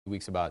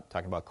weeks about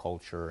talking about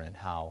culture and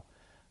how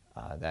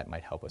that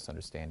might help us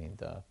understanding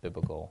the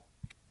biblical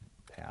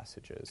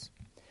passages.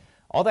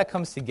 All that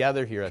comes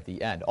together here at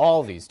the end.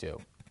 All of these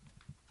do.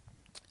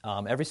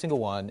 Every single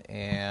one,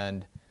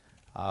 and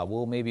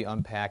we'll maybe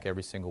unpack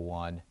every single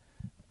one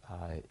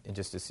and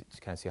just to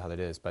kind of see how that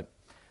is. But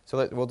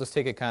we'll just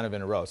take it kind of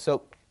in a row.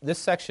 So this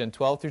section,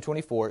 12 through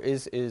 24,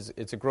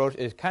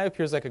 it kind of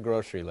appears like a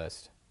grocery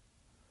list.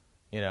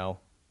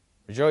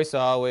 Rejoice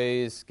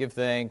always, give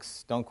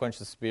thanks, don't quench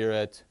the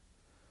spirit.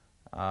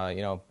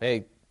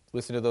 Hey,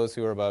 listen to those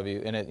who are above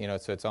you.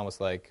 And so it's almost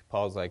like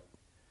Paul's like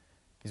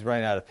he's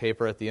running out of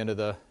paper at the end of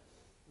the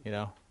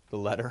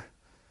letter.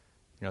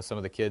 Some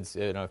of the kids,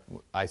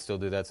 I still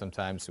do that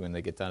sometimes. When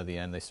they get down to the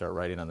end, they start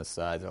writing on the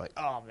sides. They're like,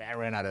 "Oh man, I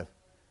ran out of."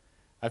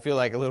 I feel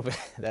like a little bit.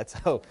 That's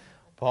how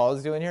Paul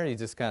is doing here. He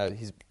just kind of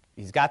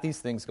he's got these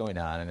things going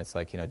on, and it's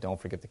like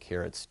don't forget the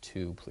carrots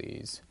too,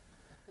 please.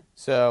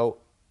 So,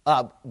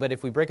 but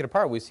if we break it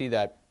apart, we see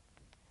that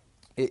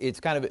it's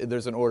kind of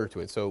there's an order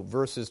to it. So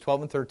verses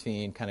 12 and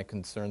 13 kind of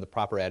concern the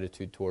proper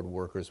attitude toward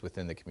workers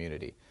within the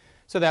community.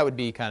 So that would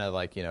be kind of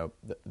like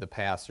the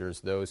pastors,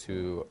 those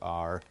who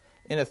are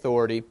in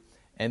authority.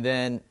 And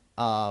then,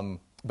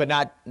 but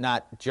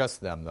not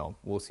just them, though.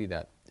 We'll see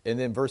that. And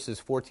then verses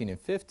 14 and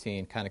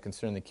 15 kind of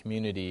concern the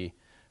community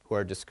who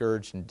are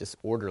discouraged and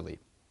disorderly.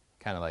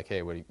 Kind of like,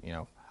 hey,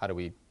 how do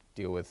we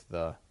deal with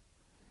the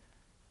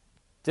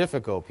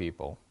difficult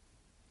people,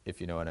 if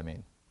you know what I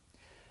mean?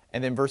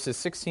 And then verses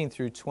 16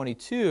 through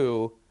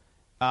 22,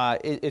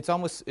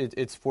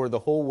 it's for the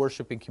whole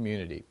worshiping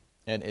community.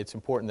 And it's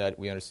important that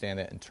we understand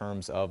that in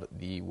terms of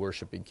the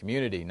worshiping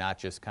community, not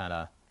just kind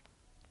of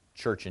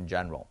church in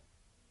general.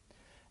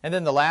 And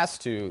then the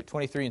last two,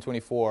 23 and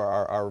 24,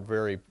 are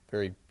very,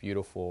 very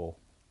beautiful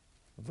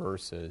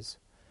verses.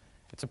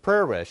 It's a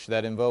prayer wish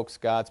that invokes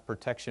God's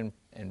protection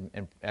and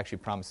actually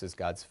promises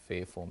God's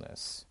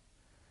faithfulness.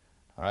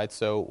 All right,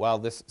 so while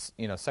this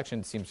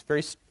section seems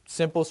very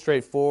simple,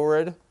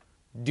 straightforward,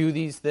 do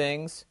these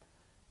things,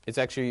 it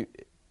actually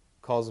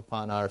calls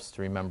upon us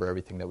to remember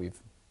everything that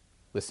we've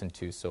listened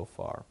to so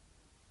far.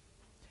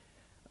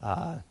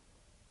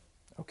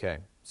 Okay,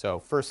 so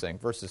first thing,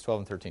 verses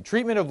 12 and 13.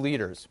 Treatment of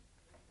leaders.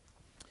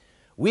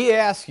 We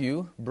ask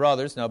you,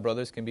 brothers, now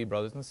brothers can be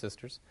brothers and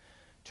sisters,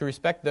 to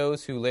respect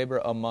those who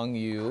labor among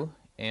you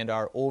and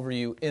are over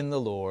you in the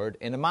Lord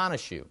and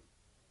admonish you,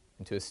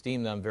 and to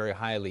esteem them very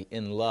highly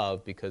in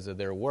love because of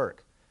their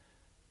work.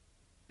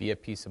 Be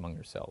at peace among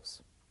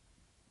yourselves.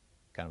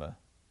 Kind of a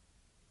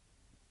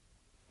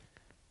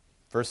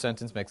first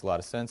sentence makes a lot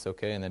of sense,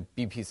 okay, and then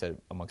be peace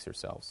amongst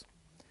yourselves.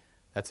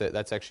 That's it.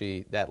 That's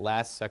actually, that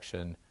last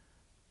section,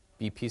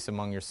 be peace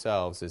among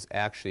yourselves, is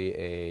actually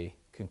a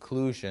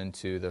conclusion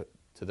to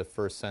the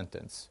first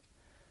sentence.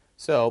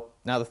 So,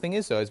 now the thing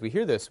is, though, as we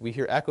hear this, we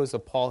hear echoes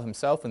of Paul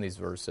himself in these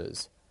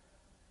verses.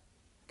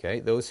 Okay,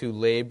 those who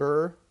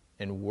labor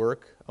and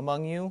work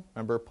among you.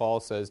 Remember, Paul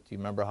says, do you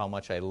remember how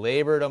much I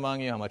labored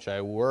among you, how much I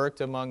worked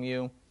among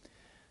you?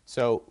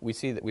 So, we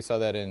saw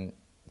that in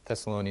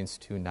Thessalonians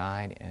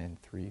 2:9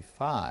 and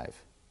 3:5.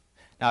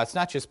 Now, it's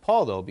not just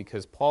Paul, though,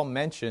 because Paul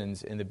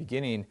mentions in the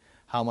beginning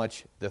how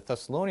much the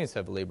Thessalonians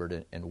have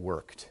labored and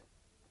worked.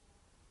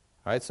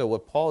 All right, so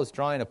what Paul is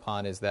drawing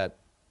upon is that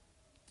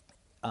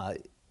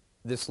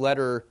this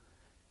letter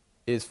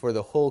is for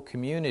the whole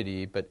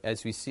community, but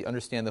as we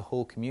understand the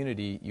whole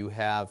community, you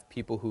have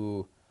people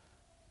who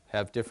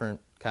have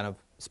different kind of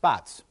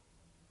spots.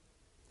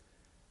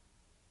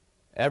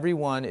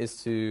 Everyone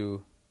is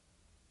to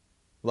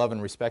love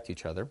and respect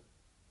each other.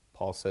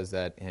 Paul says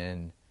that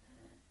in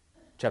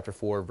chapter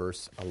 4,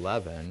 verse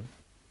 11,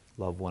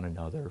 love one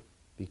another.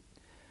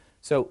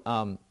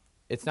 So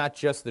it's not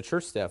just the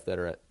church staff that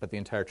are but the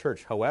entire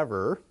church.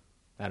 However,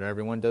 not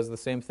everyone does the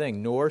same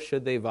thing, nor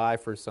should they vie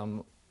for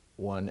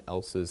someone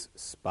else's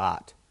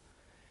spot.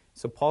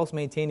 So Paul's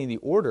maintaining the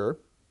order.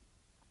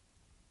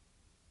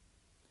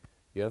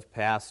 You have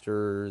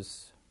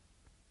pastors,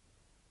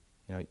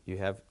 you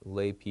have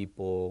lay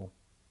people.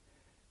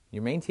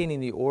 You're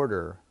maintaining the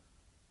order,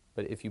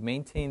 but if you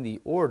maintain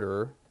the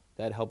order,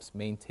 that helps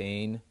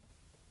maintain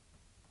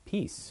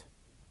peace.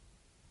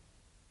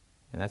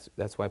 And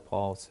that's why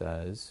Paul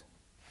says,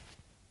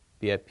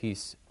 be at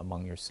peace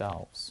among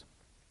yourselves.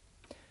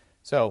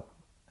 So,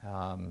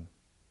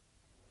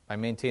 by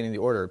maintaining the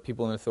order,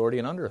 people in authority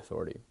and under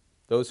authority,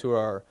 those who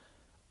are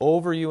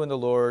over you in the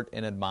Lord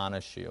and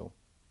admonish you.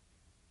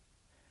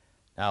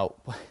 Now,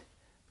 the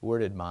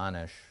word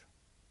admonish,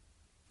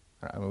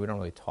 we don't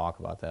really talk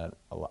about that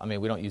a lot.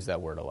 We don't use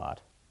that word a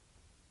lot.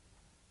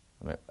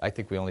 I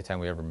think the only time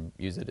we ever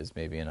use it is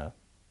maybe in a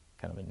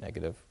kind of a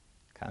negative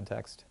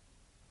context.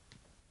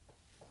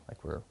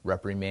 Like we're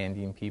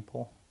reprimanding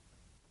people.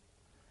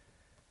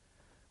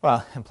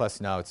 Well, and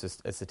plus now it's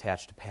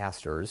attached to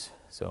pastors,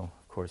 so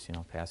of course,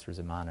 pastors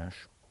admonish.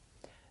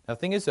 Now the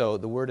thing is, though,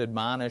 the word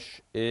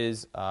admonish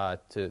is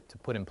to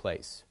put in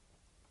place,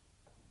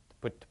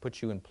 to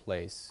put you in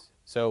place.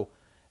 So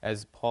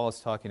as Paul is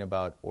talking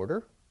about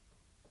order,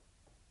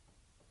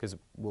 because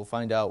we'll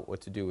find out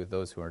what to do with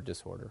those who are in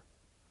disorder.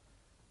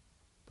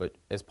 But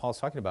as Paul's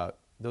talking about,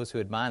 those who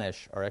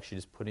admonish are actually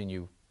just putting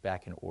you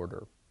back in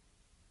order.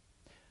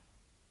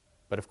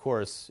 But of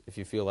course, if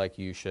you feel like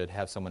you should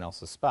have someone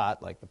else's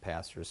spot, like the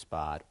pastor's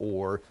spot,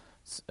 or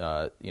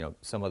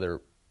some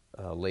other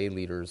lay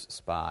leader's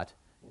spot,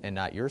 and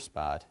not your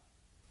spot,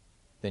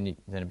 then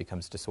it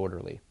becomes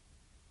disorderly.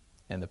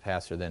 And the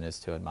pastor then is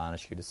to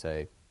admonish you to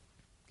say,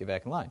 get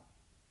back in line.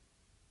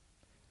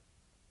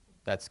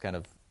 That's kind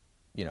of,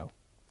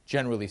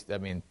 generally,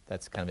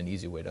 that's kind of an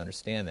easy way to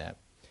understand that.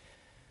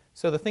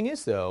 So the thing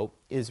is, though,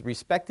 is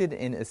respected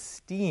and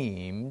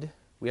esteemed.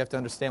 We have to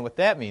understand what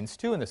that means,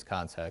 too, in this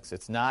context.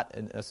 It's not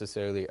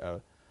necessarily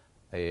how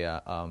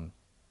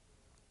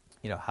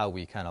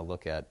we kind of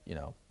look at,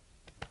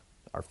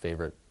 our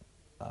favorite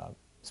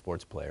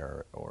sports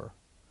player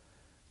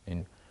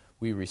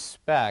we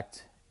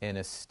respect and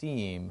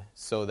esteem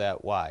so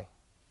that, why?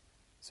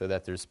 So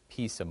that there's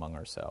peace among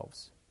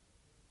ourselves.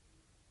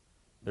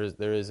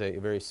 There is a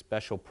very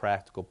special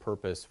practical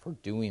purpose for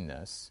doing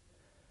this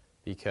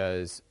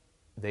because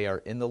they are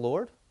in the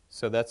Lord,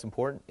 so that's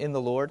important, in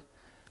the Lord.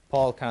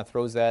 Paul kind of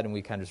throws that and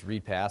we kind of just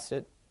read past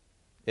it.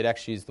 It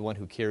actually is the one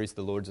who carries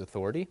the Lord's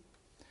authority.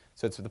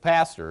 So it's the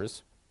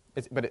pastors,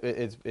 but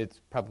it's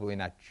probably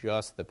not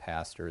just the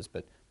pastors,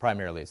 but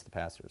primarily it's the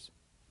pastors,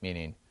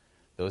 meaning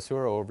those who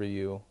are over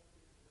you,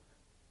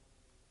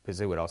 because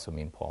it would also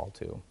mean Paul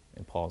too.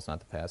 And Paul's not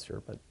the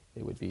pastor, but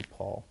it would be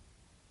Paul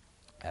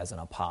as an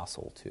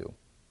apostle too.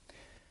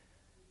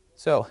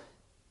 So,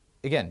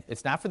 again,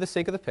 it's not for the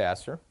sake of the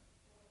pastor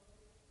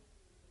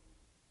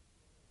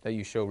that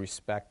you show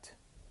respect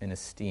and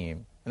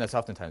esteem. And that's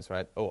oftentimes,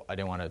 right? Oh, I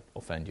didn't want to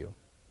offend you,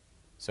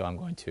 so I'm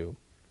going to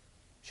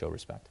show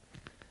respect.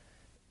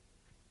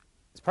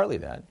 It's partly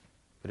that,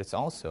 but it's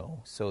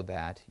also so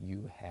that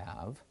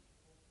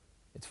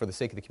it's for the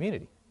sake of the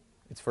community.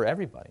 It's for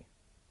everybody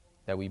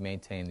that we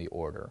maintain the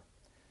order.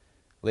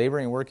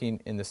 Laboring and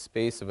working in the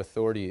space of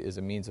authority is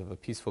a means of a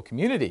peaceful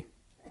community.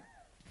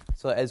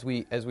 So as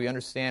we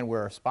understand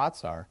where our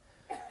spots are,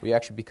 we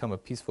actually become a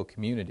peaceful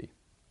community.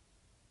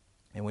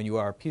 And when you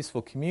are a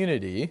peaceful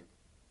community,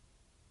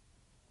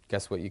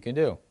 guess what you can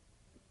do?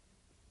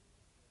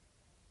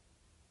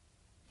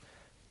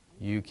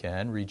 You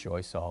can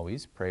rejoice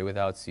always, pray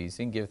without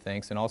ceasing, give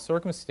thanks in all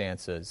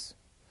circumstances,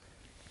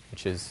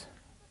 which is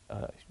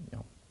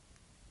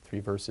 3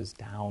 verses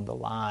down the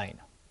line.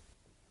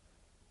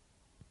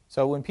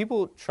 So when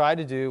people try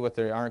to do what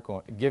they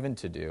aren't given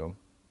to do,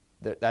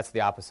 that's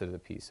the opposite of the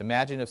peace.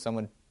 Imagine if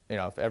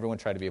if everyone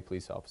tried to be a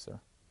police officer.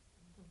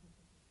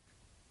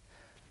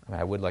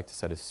 I would like to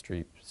set a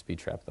speed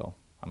trap, though,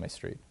 on my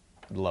street.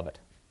 I'd love it.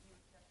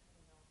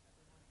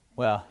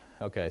 Well,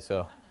 okay,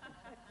 so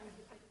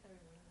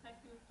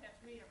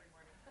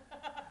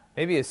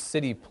maybe a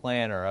city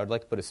planner. I would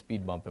like to put a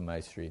speed bump in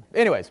my street.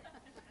 Anyways,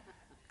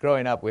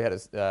 growing up, we had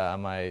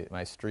on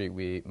my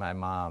street, my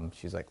mom,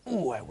 she's like,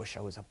 ooh, I wish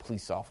I was a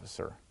police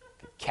officer.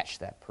 Could catch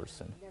that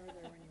person. Never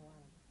there when you want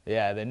them.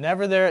 Yeah, they're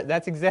never there.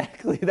 That's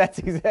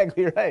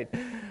exactly right.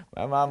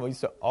 My mom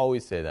used to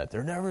always say that.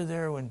 They're never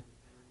there when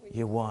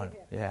you want.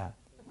 Yeah.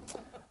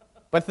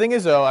 But the thing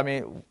is, though,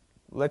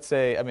 let's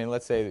say,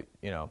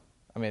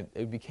 it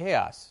would be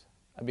chaos.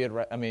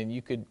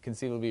 You could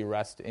conceivably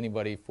arrest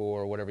anybody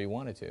for whatever you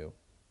wanted to.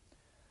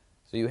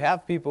 So you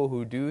have people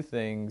who do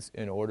things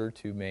in order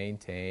to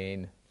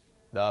maintain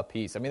the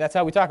peace. That's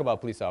how we talk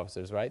about police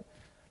officers, right?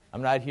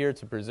 I'm not here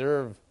to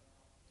preserve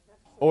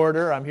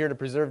order. I'm here to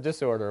preserve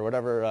disorder, or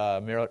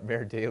whatever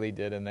Mayor Daley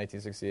did in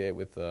 1968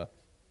 with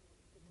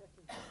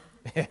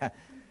yeah.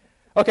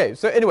 Okay,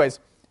 so anyways,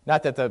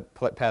 not that the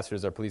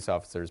pastors are police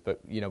officers, but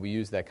we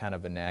use that kind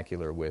of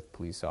vernacular with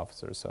police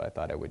officers, so I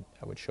thought I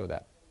would show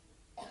that.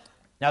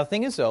 Now the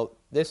thing is, though,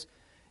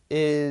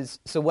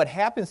 so what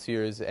happens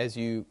here is as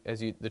you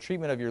the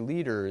treatment of your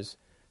leaders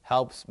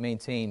helps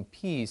maintain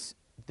peace,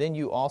 then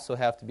you also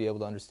have to be able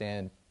to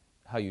understand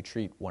how you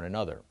treat one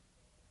another.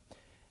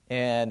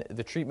 And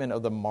the treatment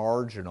of the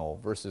marginal,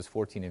 verses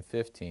 14 and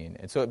 15.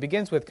 And so it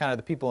begins with kind of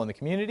the people in the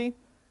community,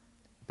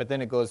 but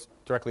then it goes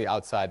directly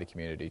outside the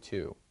community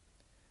too.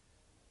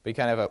 But you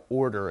kind of have an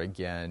order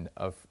again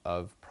of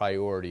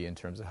priority in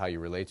terms of how you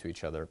relate to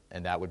each other,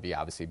 and that would be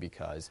obviously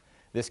because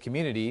this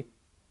community,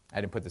 I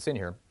didn't put this in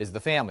here, is the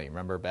family.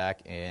 Remember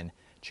back in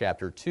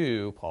chapter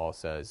 2, Paul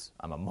says,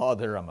 I'm a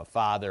mother, I'm a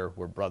father,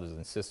 we're brothers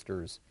and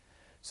sisters.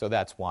 So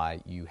that's why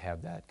you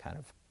have that kind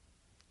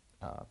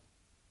of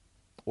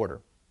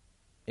order.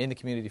 In the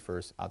community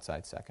first,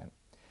 outside second.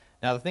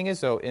 Now the thing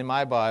is, though, in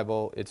my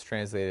Bible, it's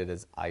translated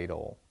as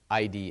idle,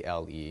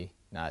 I-D-L-E,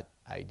 not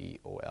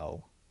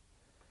I-D-O-L.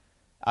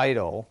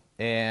 Idle.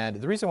 And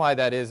the reason why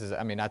that is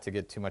not to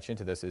get too much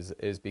into this,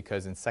 is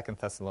because in 2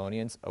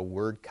 Thessalonians, a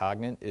word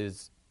cognate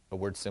is a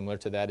word similar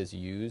to that is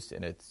used,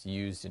 and it's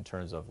used in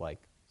terms of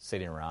like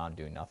sitting around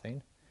doing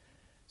nothing.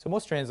 So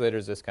most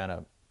translators just kind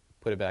of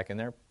put it back in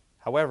there.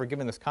 However,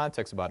 given this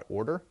context about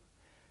order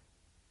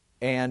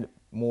and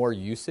more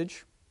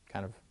usage,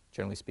 kind of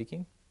generally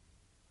speaking,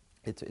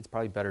 it's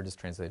probably better just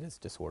translated as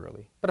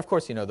disorderly. But of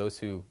course, those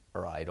who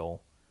are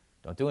idle,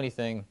 don't do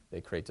anything,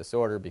 they create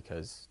disorder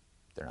because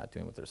they're not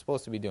doing what they're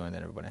supposed to be doing,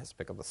 then everybody has to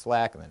pick up the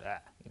slack, and then,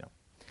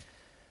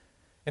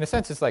 In a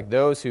sense, it's like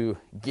those who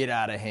get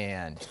out of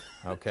hand,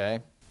 okay?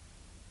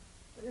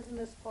 But isn't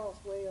this Paul's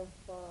way of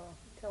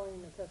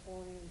telling the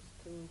Thessalonians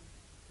to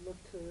look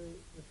to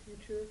the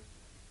future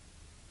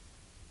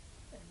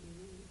and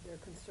their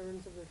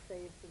concerns of their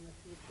faith in the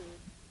future?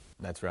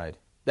 That's right.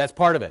 That's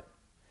part of it.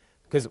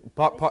 Because I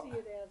see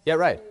it as yeah,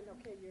 right. saying,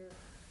 okay,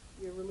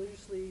 you're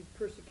religiously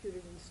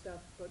persecuted and stuff,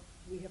 but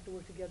we have to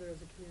work together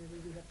as a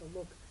community. We have to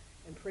look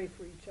and pray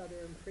for each other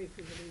and pray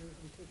for the leaders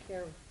and take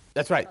care of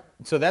That's right.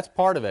 So that's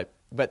part of it.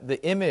 But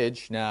the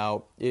image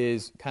now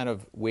is kind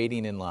of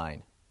waiting in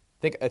line.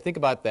 Think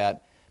about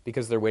that,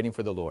 because they're waiting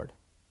for the Lord.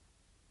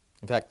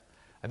 In fact,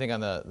 I think on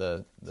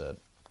the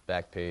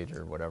back page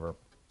or whatever.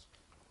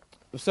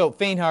 So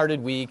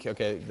faint-hearted, weak,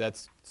 okay,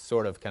 that's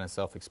sort of kind of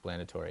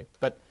self-explanatory.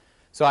 But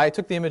so I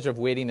took the image of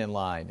waiting in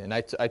line, and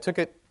I took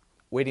it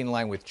waiting in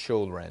line with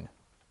children,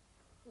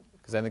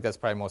 because I think that's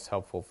probably most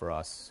helpful for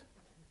us.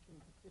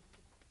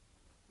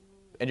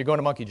 And you're going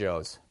to Monkey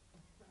Joe's,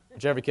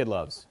 which every kid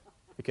loves.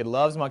 Your kid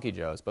loves Monkey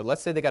Joe's, but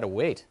let's say they got to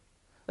wait.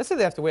 Let's say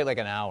they have to wait like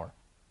an hour.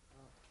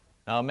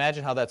 Now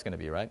imagine how that's going to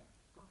be, right?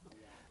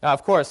 Now,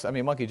 of course, I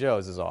mean, Monkey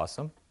Joe's is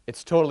awesome.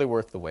 It's totally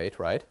worth the wait,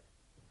 right?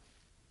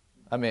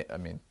 I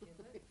mean,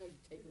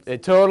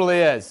 it totally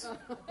is.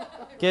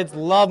 Kids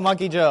love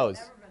Monkey Joe's.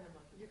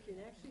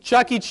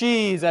 Chuck E.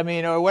 Cheese,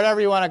 or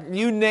whatever you want to,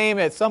 you name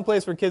it,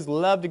 someplace where kids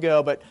love to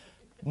go, but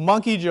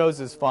Monkey Joe's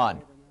is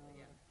fun.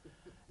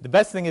 The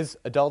best thing is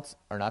adults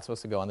are not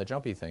supposed to go on the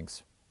jumpy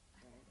things.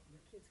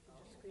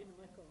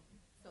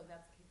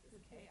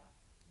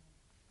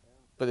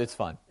 But it's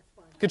fun.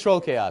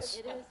 Controlled chaos.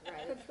 It is,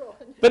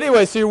 right? But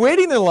anyway, so you're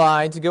waiting in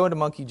line to go into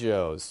Monkey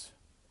Joe's.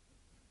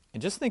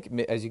 And just think,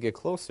 as you get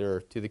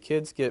closer, do the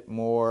kids get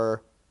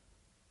more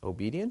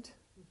obedient?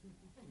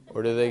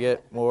 Or do they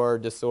get more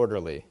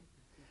disorderly?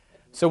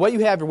 So what you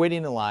have, you're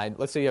waiting in line.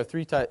 Let's say you have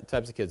three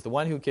types of kids. The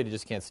one kid who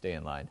just can't stay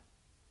in line.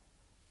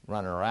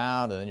 Running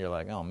around, and then you're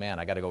like, oh man,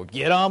 I got to go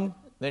get them.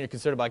 Then you're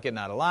concerned about getting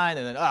out of line,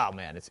 and then, oh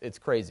man, it's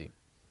crazy.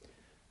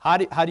 How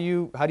do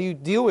you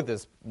deal with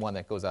this one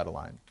that goes out of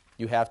line?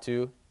 You have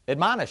to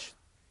admonish.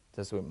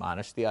 Just to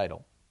admonish the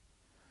idle,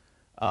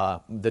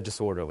 the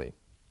disorderly.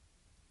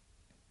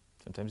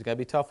 Sometimes you got to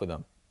be tough with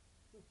them.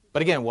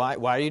 But again, why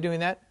are you doing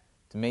that?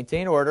 To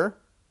maintain order,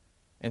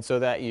 and so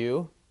that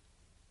you,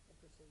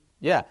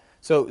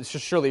 So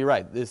surely you're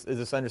right.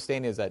 This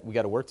understanding is that we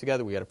got to work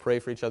together. We got to pray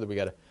for each other. We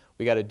got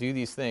to do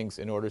these things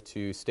in order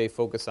to stay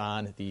focused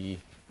on the.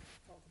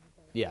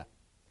 Yeah.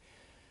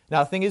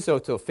 Now the thing is, though,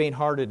 to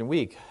faint-hearted and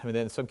weak.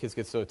 Then some kids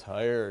get so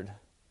tired.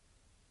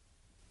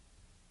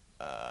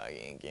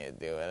 You can't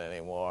do it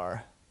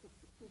anymore.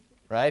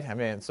 Right?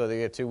 So they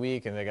get too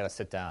weak and they got to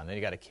sit down. Then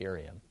you got to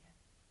carry them.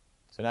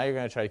 So now you're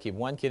going to try to keep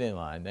one kid in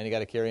line. Then you got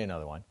to carry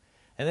another one.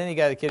 And then you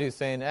got a kid who's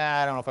saying,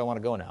 I don't know if I want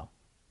to go now.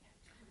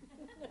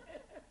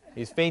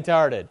 He's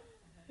faint-hearted.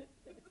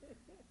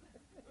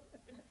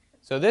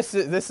 So this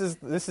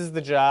is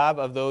the job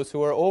of those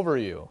who are over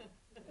you.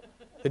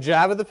 The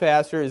job of the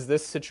pastor is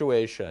this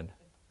situation.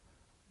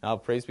 Now,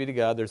 praise be to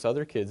God, there's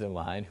other kids in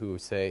line who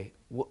say,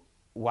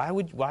 why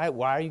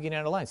are you getting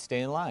out of line?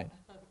 Stay in line.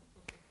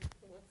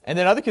 And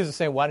then other kids are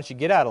saying, why don't you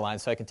get out of line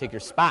so I can take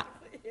your spot?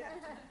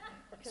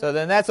 So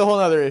then that's a whole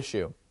other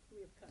issue.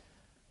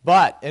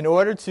 But in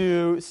order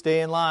to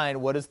stay in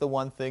line, what is the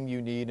one thing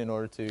you need in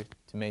order to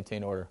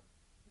maintain order?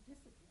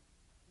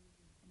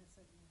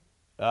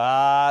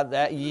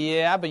 But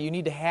you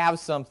need to have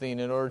something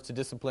in order to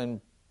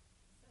discipline.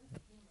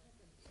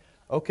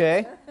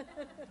 Okay.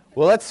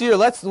 Well, let's hear.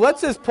 Let's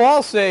as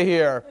Paul say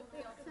here.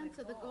 Sense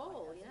of the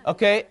goal, yeah.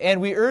 Okay, and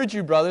we urge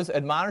you, brothers,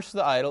 admonish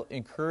the idle,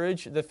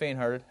 encourage the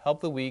faint-hearted, help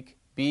the weak,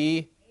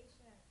 be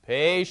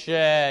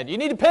patient. You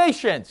need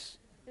patience.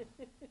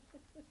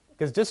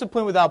 Because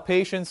discipline without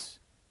patience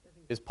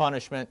is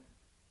punishment.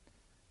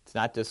 It's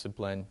not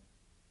discipline.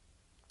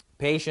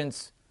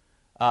 Patience,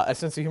 a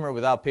sense of humor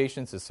without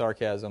patience is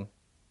sarcasm.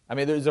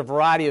 There's a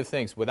variety of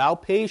things.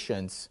 Without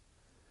patience,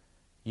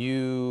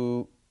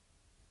 you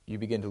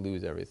begin to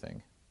lose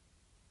everything.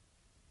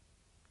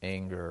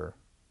 Anger,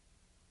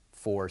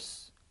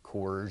 force,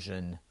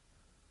 coercion.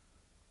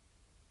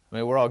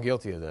 We're all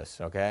guilty of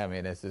this, okay?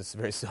 It's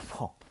very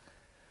simple.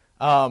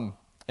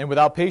 And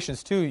without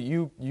patience, too,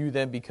 you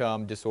then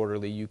become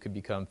disorderly. You could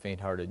become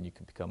faint-hearted, and you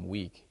could become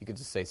weak. You could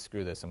just say,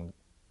 screw this.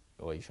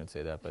 Well, you shouldn't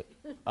say that,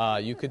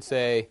 but you could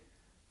say,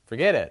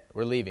 forget it.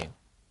 We're leaving.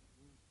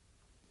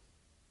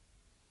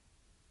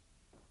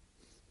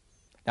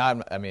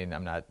 Now,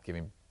 I'm not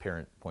giving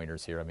parent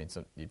pointers here.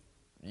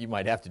 You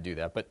might have to do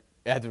that, but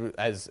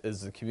as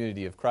the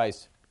community of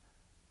Christ,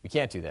 we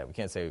can't do that. We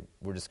can't say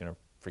we're just going to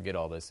forget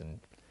all this and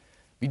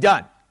be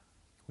done.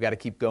 We got to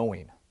keep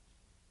going.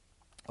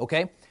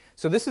 Okay?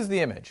 So this is the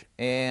image,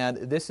 and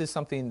this is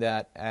something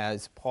that,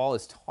 as Paul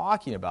is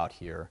talking about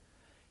here,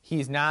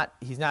 he's not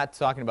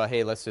talking about,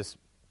 hey, let's just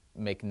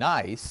make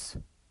nice.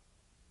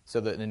 So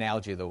the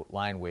analogy of the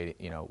line waiting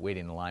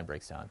in the line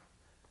breaks down.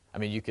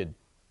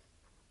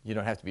 You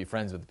don't have to be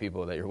friends with the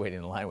people that you're waiting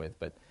in the line with,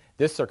 but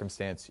This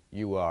circumstance,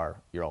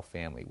 you're all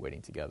family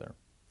waiting together.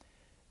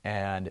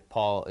 And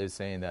Paul is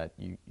saying that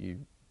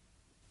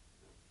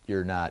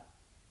you're not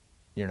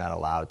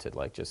allowed to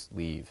like just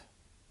leave.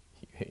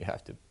 You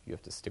have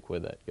to stick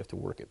with it. You have to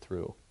work it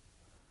through.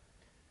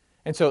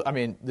 And so, I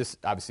mean, this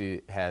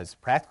obviously has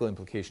practical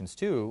implications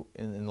too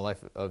in the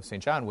life of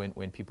St. John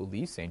when people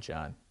leave St.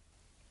 John.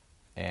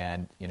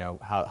 And, you know,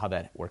 how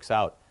that works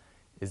out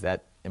is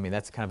that, I mean,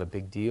 that's kind of a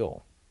big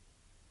deal.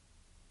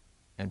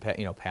 And,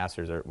 you know,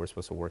 pastors, we're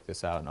supposed to work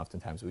this out, and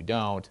oftentimes we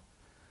don't,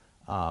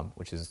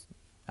 which is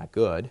not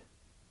good.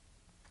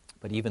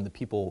 But even the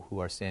people who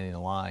are standing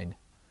in line,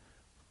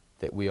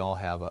 that we all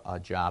have a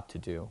job to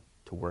do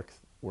to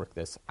work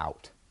this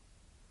out.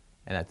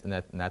 And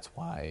that's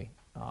why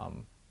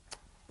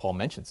Paul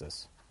mentions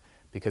this,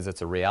 because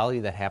it's a reality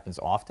that happens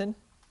often,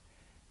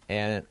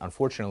 and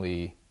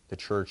unfortunately, the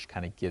church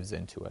kind of gives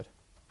into it.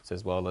 It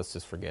says, well, let's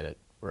just forget it.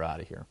 We're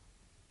out of here.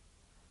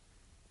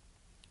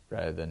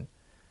 Rather than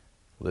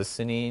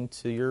listening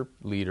to your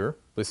leader,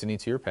 listening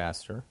to your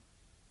pastor,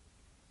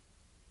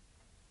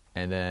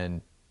 and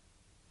then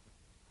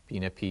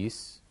being at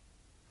peace,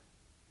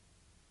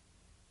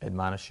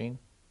 admonishing,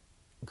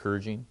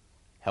 encouraging,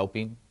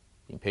 helping,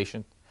 being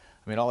patient.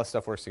 I mean, all that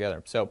stuff works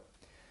together. So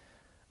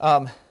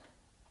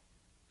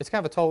it's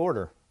kind of a tall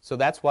order. So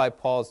that's why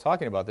Paul is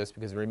talking about this,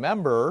 because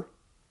remember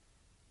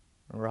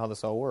how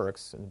this all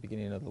works. In the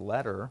beginning of the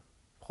letter,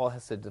 Paul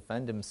has to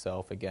defend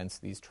himself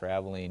against these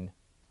traveling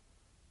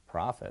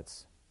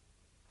prophets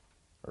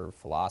or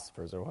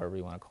philosophers or whatever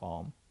you want to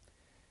call them.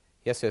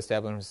 He has to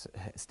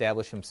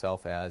establish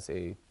himself as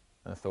an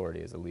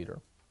authority, as a leader.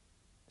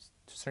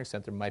 To a certain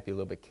extent, there might be a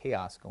little bit of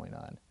chaos going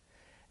on.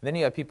 And then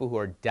you have people who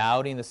are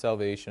doubting the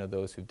salvation of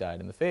those who've died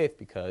in the faith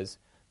because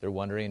they're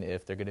wondering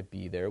if they're going to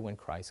be there when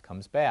Christ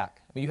comes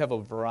back. I mean, you have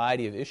a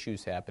variety of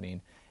issues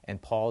happening,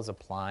 and Paul is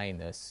applying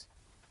this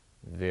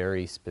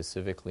very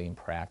specifically and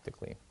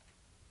practically.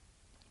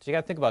 So you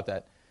got to think about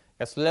that. You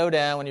got to slow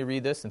down when you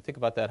read this and think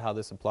about that, how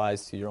this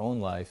applies to your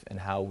own life and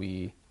how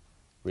we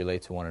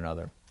relate to one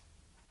another.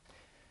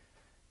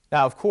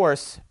 Now, of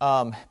course,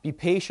 be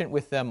patient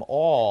with them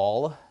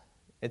all.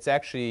 It's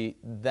actually,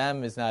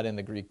 them is not in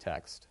the Greek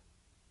text.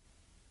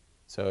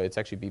 So it's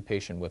actually be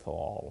patient with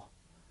all.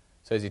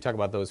 So as you talk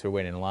about those who are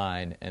waiting in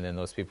line, and then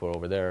those people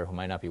over there who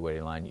might not be waiting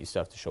in line, you still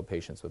have to show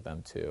patience with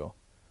them too.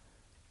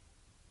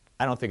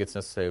 I don't think it's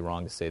necessarily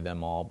wrong to say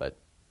them all, but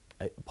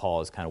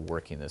Paul is kind of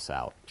working this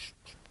out.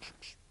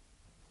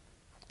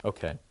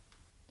 Okay.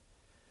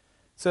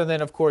 So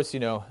then, of course, see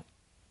that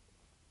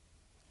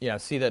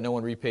no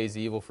one repays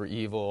evil for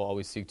evil,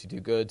 always seek to do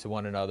good to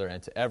one another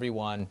and to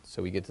everyone.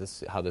 So we get to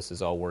see how this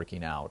is all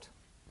working out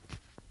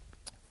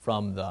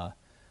from the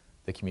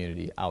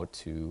community out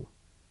to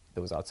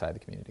those outside the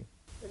community.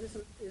 But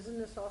isn't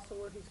this also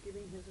where he's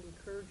giving his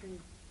encouraging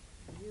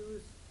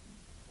views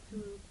to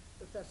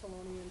the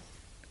Thessalonians,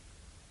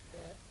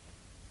 that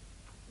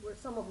where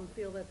some of them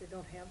feel that they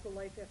don't have the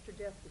life after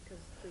death because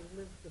they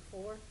lived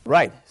before?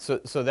 Right. So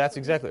that's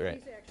exactly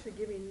right. He's actually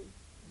giving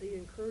the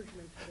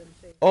encouragement to them,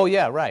 saying, oh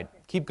yeah, right. Okay.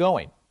 Keep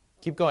going,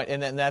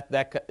 and then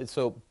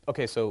so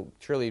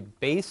Shirley,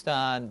 based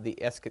on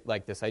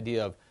this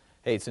idea of,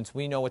 hey, since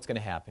we know what's going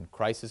to happen,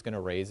 Christ is going to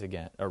rise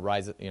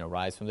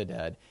from the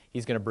dead.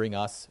 He's going to bring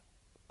us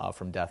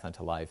from death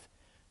unto life.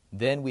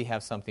 Then we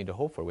have something to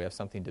hope for. We have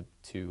something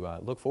to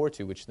look forward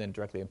to, which then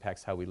directly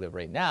impacts how we live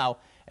right now.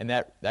 And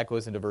that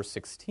goes into verse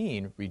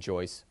 16,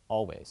 rejoice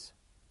always.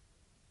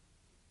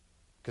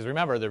 Because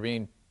remember, they're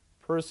being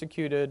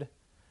persecuted,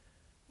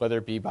 whether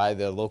it be by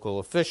the local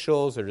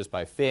officials or just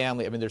by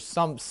family. I mean, there's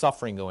some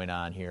suffering going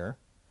on here.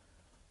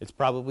 It's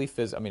probably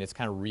physical. I mean, it's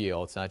kind of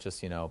real. It's not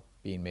just,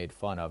 being made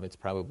fun of. It's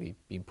probably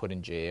being put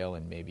in jail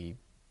and maybe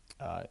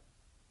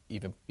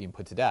even being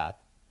put to death.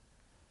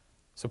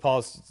 So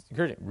Paul's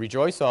encouraging,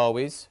 rejoice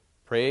always,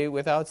 pray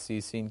without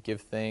ceasing,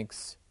 give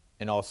thanks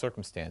in all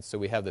circumstances. So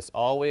we have this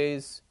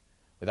always,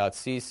 without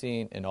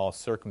ceasing, in all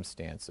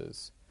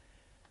circumstances.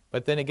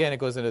 But then again, it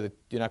goes into the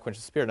do not quench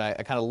the spirit. And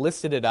I kind of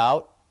listed it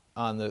out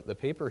on the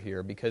paper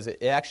here because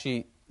it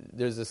actually,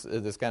 there's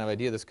this kind of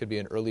idea this could be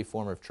an early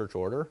form of church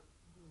order.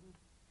 Mm-hmm.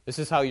 This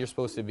is how you're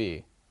supposed to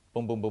be.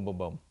 Boom, boom, boom, boom,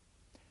 boom.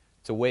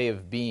 It's a way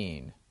of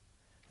being.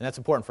 And that's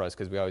important for us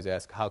because we always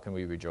ask, how can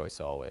we rejoice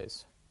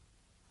always?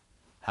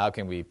 How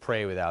can we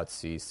pray without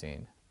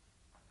ceasing?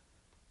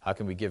 How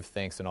can we give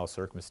thanks in all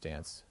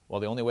circumstance? Well,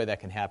 the only way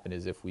that can happen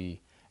is if we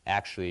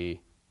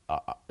actually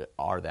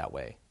are that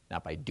way,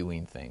 not by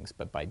doing things,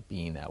 but by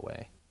being that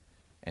way.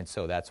 And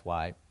so that's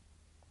why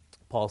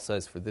Paul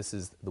says, for this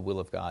is the will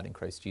of God in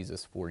Christ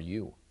Jesus for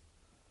you.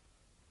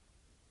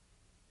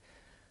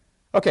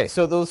 Okay,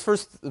 so those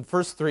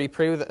first three,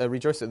 pray with,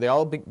 rejoice, they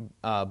all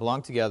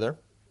belong together.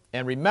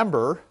 And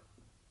remember,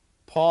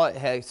 Paul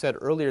had said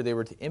earlier they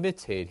were to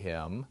imitate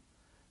him,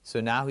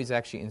 so now he's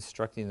actually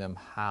instructing them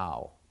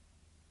how.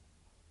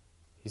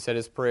 He said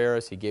his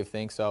prayers, he gave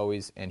thanks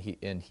always, and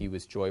he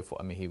was joyful.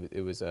 I mean,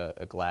 it was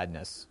a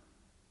gladness.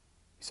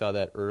 We saw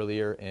that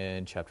earlier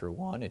in chapter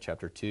 1 and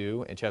chapter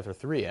 2 and chapter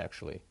 3,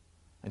 actually,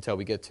 until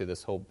we get to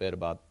this whole bit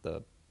about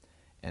the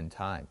end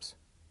times.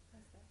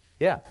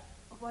 Yeah.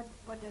 What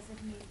does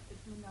it mean to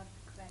do not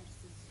quench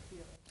the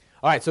spirit?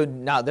 All right, so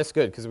now that's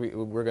good because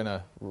we're going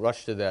to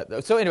rush to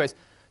that. So anyways,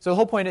 so the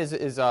whole point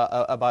is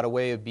about a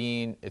way of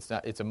being. It's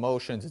not. It's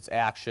emotions. It's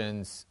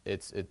actions.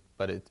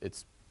 But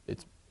it's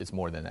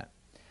more than that.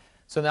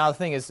 So now the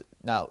thing is,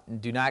 now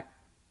do not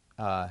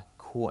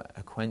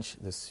quench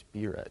the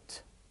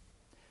spirit.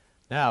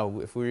 Now,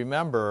 if we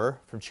remember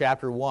from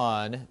chapter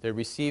 1, they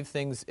received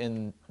things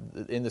in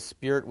the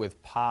spirit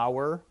with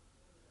power,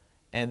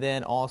 and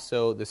then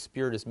also the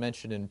spirit is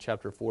mentioned in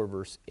chapter 4,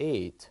 verse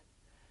 8.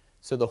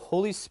 So the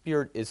Holy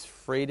Spirit is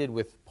freighted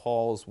with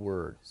Paul's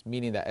word,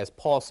 meaning that as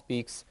Paul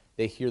speaks,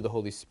 they hear the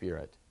Holy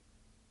Spirit.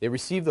 They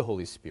receive the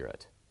Holy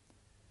Spirit.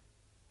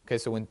 Okay,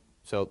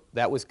 so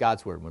that was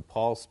God's word. When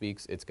Paul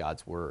speaks, it's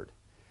God's word.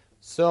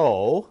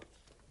 So,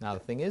 now the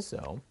thing is,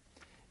 though,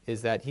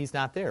 is that he's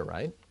not there,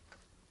 right?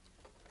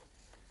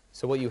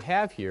 So what you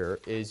have here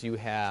is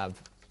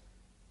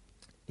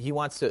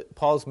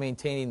Paul's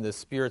maintaining the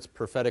Spirit's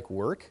prophetic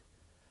work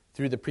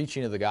through the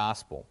preaching of the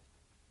gospel.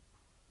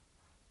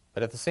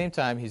 But at the same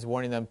time, he's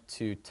warning them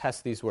to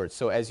test these words.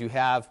 So as you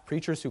have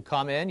preachers who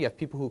come in, you have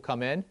people who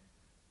come in.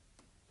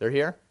 They're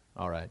here?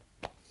 All right.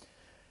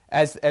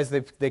 As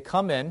they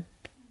come in,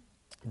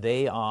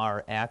 they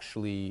are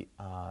actually,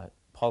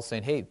 Paul's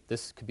saying, hey,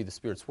 this could be the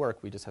Spirit's work.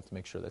 We just have to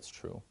make sure that's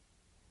true.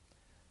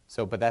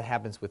 So, but that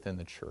happens within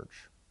the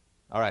church.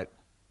 All right.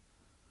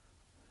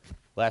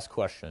 Last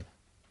question.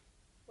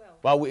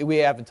 Well, we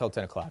have until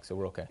 10 o'clock, so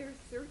we're okay. There are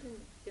certain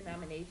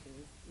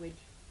denominations which,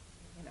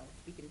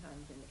 speak in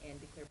tongues and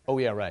declare prophecy. Oh,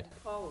 yeah, right.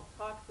 Paul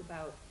talks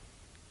about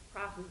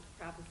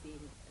prophecy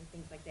and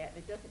things like that, and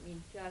it doesn't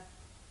mean just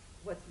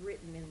what's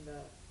written in the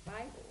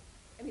Bible.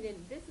 I mean,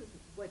 and this is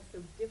what's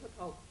so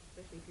difficult,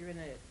 especially if you're in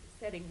a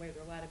setting where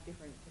there are a lot of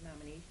different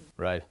denominations.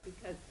 Right.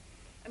 Because,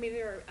 I mean,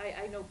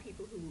 I know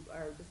people who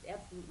are just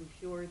absolutely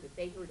sure that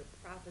they heard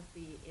a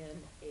prophecy in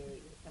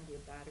a Assembly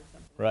of God or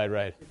something.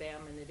 Right. To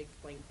them, and it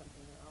explained something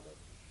and all this.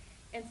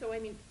 And so, I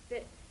mean,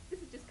 this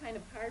is just kind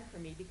of hard for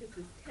me because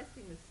this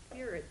testing the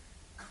spirits,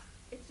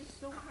 it's just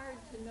so hard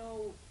to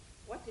know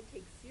what to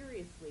take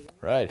seriously.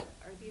 Right.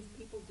 Are these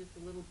people just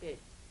a little bit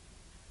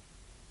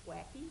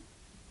wacky?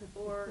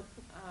 Or,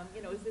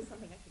 is this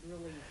something I should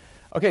really...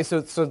 Okay,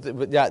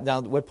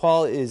 now what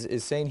Paul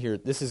is saying here,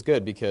 this is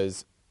good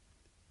because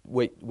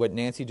what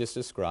Nancy just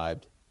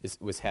described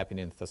was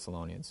happening in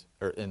Thessalonians,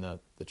 or in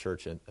the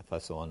church at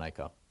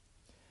Thessalonica.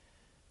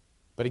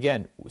 But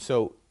again,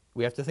 so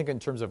we have to think in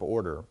terms of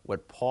order.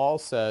 What Paul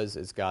says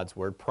is God's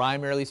word,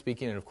 primarily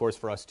speaking, and of course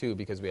for us too,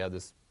 because we have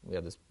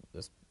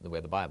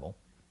the Bible.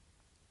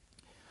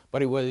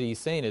 But what he's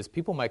saying is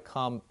people might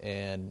come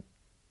and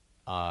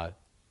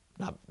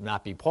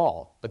not be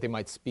Paul, but they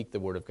might speak the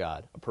word of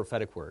God, a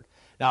prophetic word.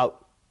 Now,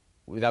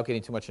 without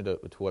getting too much into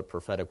what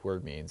prophetic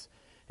word means,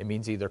 it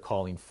means either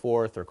calling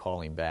forth or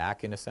calling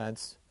back, in a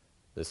sense,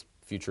 this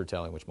future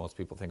telling, which most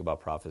people think about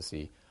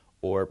prophecy,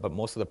 but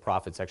most of the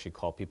prophets actually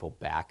call people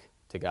back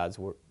to God's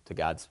word, to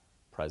God's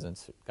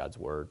presence, God's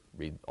word.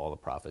 Read all the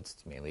prophets,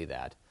 it's mainly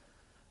that.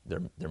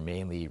 They're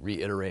mainly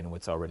reiterating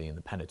what's already in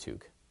the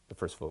Pentateuch, the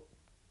first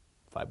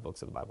 5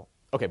 books of the Bible.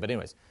 Okay, but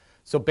anyways,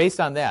 so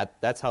based on that,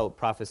 that's how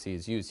prophecy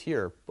is used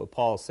here. What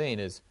Paul is saying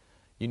is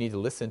you need to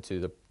listen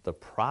to the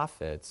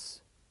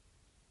prophets,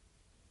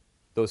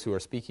 those who are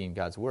speaking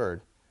God's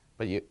word,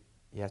 but you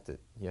have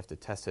to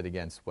test it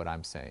against what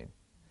I'm saying.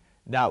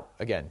 Now,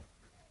 again,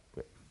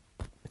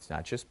 it's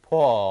not just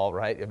Paul,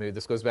 right? I mean,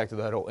 this goes back to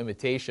that whole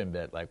imitation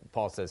bit. Like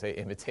Paul says, hey,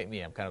 imitate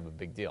me, I'm kind of a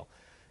big deal.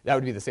 That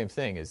would be the same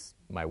thing as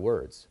my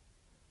words.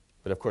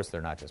 But of course,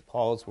 they're not just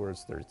Paul's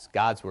words, it's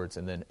God's words.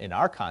 And then in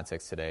our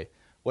context today,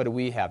 what do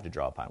we have to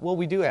draw upon? Well,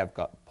 we do have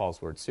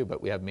Paul's words too,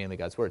 but we have mainly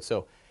God's words.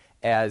 So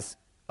as,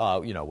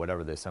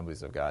 whatever the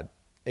Assemblies of God,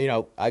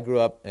 I grew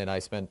up and I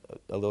spent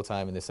a little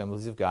time in the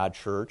Assemblies of God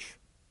church,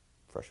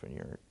 freshman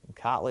year in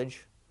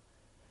college.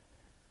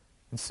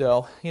 And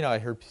so, I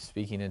heard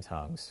speaking in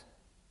tongues.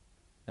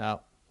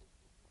 Now,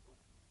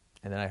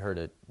 and then I heard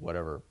it,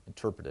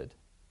 interpreted.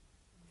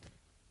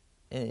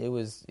 And it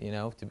was,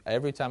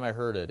 every time I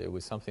heard it, it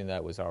was something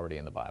that was already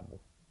in the Bible.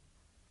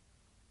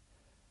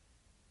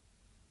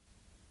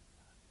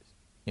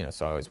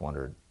 So I always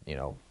wondered,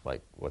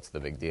 what's the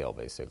big deal,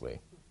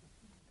 basically?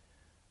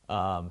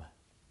 And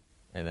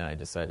then I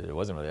decided it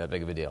wasn't really that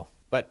big of a deal.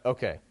 But,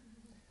 okay.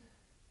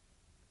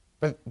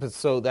 But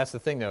so that's the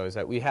thing, though, is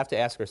that we have to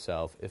ask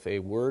ourselves, if a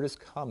word is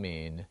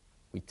coming,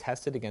 we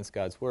test it against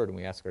God's word, and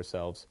we ask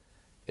ourselves,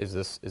 is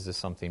this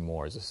something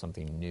more? Is this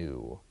something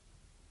new?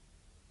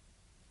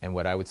 And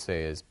what I would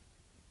say is,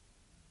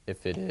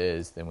 if it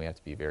is, then we have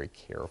to be very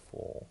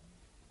careful.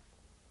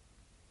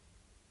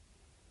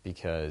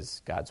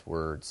 Because God's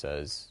word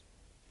says,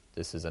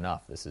 this is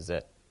enough, this is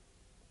it.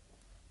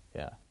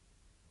 Yeah.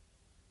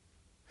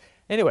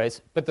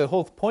 Anyways, but the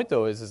whole point,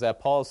 though, is that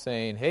Paul is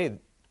saying, hey,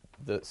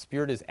 the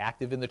Spirit is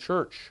active in the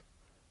church.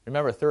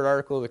 Remember, third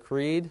article of the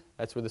Creed,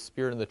 that's where the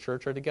Spirit and the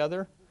church are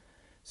together.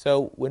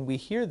 So when we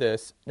hear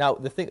this, now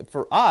the thing,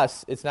 for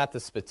us, it's not the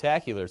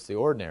spectacular, it's the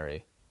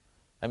ordinary.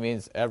 That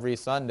means every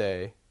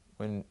Sunday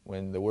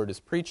when the word is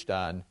preached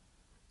on,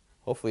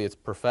 hopefully it's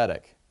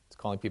prophetic. It's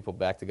calling people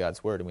back to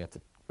God's word, and we have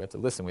to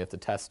listen, we have to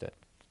test it.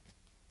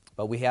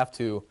 But we have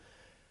to,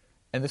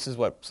 and this is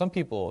what some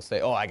people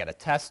say, oh, I got to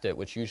test it,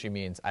 which usually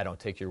means I don't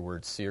take your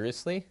word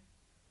seriously.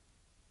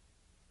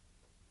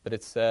 But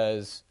it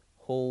says,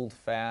 hold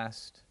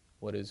fast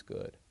what is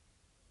good.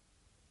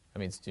 That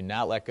means do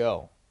not let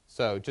go.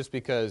 So just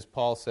because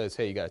Paul says,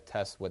 hey, you got to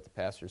test what the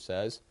pastor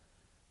says,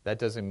 that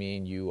doesn't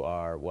mean you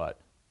are what?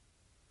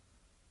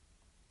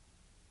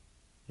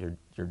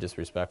 You're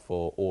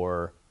disrespectful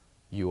or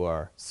you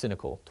are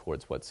cynical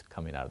towards what's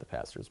coming out of the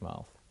pastor's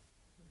mouth.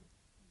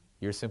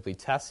 You're simply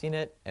testing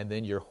it, and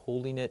then you're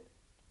holding it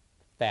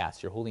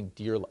fast. You're holding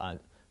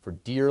for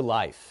dear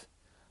life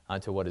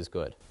onto what is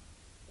good.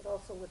 But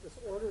also with this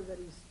order that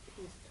he's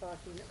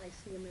talking, I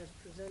see him as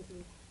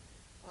presenting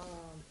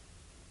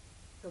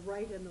the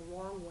right and the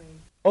wrong way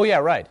Oh, yeah,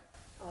 right.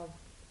 of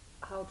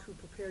how to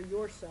prepare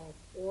yourself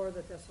or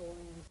the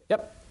Thessalonians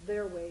Yep.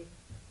 their way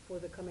for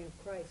the coming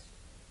of Christ.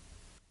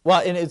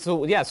 Well, and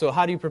so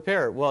how do you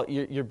prepare? Well,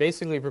 you're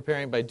basically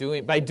preparing by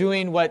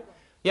doing what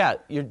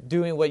you're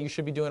doing what you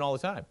should be doing all the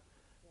time.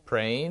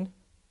 Praying,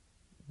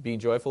 being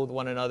joyful with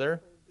one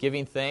another,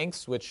 giving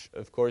thanks, which,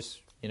 of course,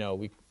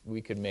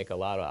 we could make a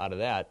lot out of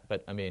that.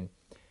 But,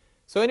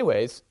 so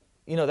anyways,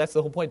 that's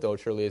the whole point, though,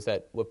 Shirley, is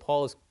that what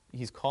Paul is,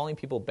 he's calling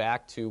people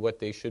back to what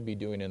they should be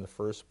doing in the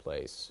first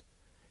place,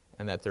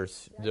 and that they're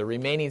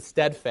remaining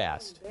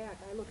steadfast. Back,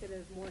 I look at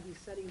it as more he's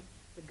setting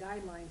the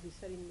guidelines, he's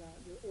setting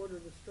the order,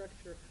 the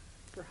structure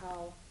for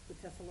how the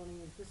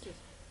Thessalonians, this is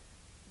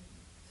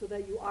so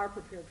that you are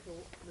prepared for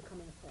the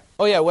coming of Christ.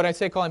 Oh, yeah, when I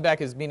say calling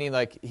back is meaning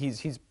like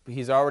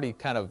he's already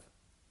kind of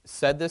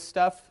said this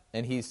stuff,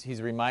 and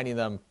he's reminding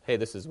them, hey,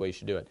 this is the way you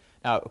should do it.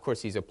 Now, of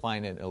course, he's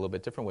applying it in a little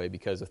bit different way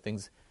because of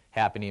things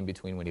happening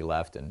between when he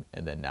left and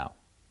then now.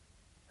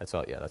 That's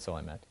all. Yeah, that's all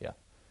I meant. Yeah.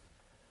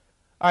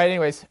 All right.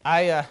 Anyways,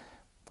 I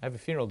have a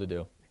funeral to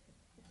do.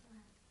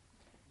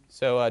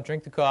 So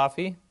drink the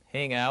coffee,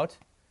 hang out.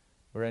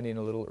 We're ending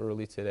a little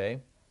early today.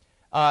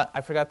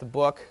 I forgot the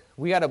book.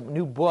 We got a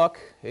new book,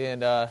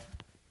 and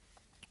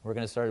we're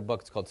going to start a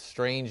book. It's called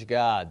Strange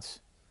Gods.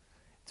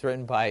 It's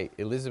written by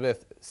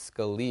Elizabeth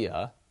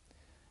Scalia,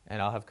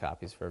 and I'll have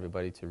copies for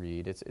everybody to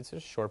read. It's a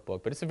short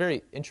book, but it's a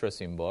very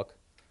interesting book.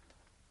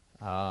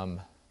 I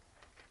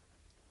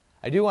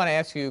do want to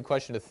ask you a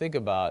question to think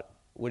about.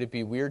 Would it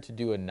be weird to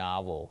do a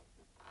novel?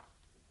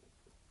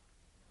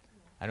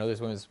 I know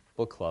there's women's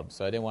book club,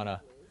 so I didn't want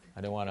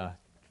to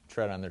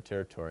tread on their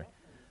territory.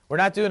 We're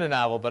not doing a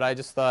novel, but I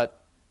just want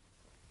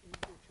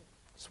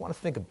to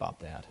think about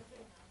that.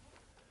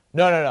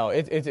 No.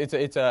 It's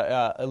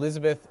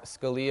Elizabeth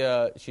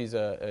Scalia. She's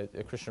a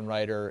Christian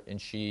writer, and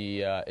she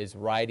is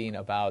writing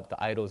about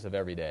the idols of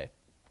every day.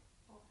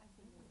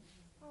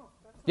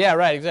 Yeah,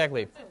 right,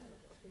 exactly.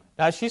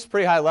 Now she's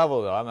pretty high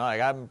level though.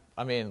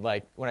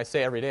 When I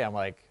say every day, I'm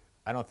like,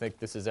 I don't think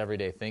this is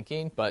everyday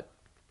thinking, but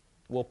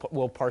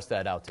we'll parse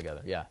that out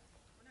together. Yeah.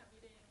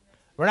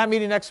 We're not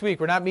meeting next week.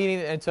 We're not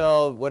meeting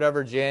until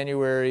whatever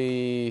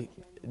January,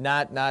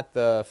 not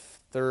the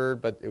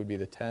 3rd, but it would be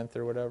the 10th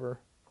or whatever.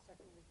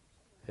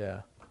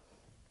 Yeah.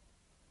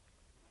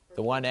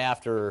 The one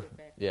after,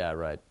 yeah,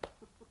 right. All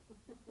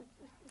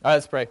right,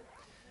 let's pray.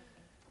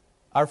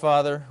 Our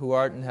Father, who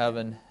art in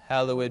heaven,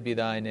 hallowed be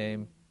thy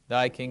name.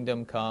 Thy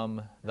kingdom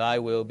come, thy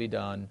will be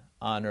done,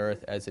 on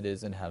earth as it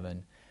is in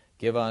heaven.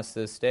 Give us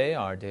this day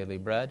our daily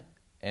bread,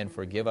 and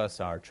forgive us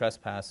our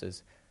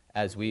trespasses,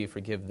 as we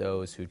forgive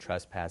those who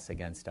trespass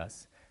against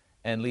us.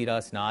 And lead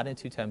us not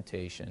into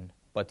temptation,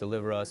 but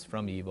deliver us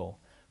from evil.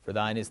 For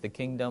thine is the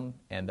kingdom,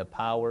 and the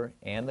power,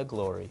 and the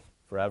glory,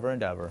 forever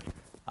and ever.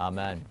 Amen.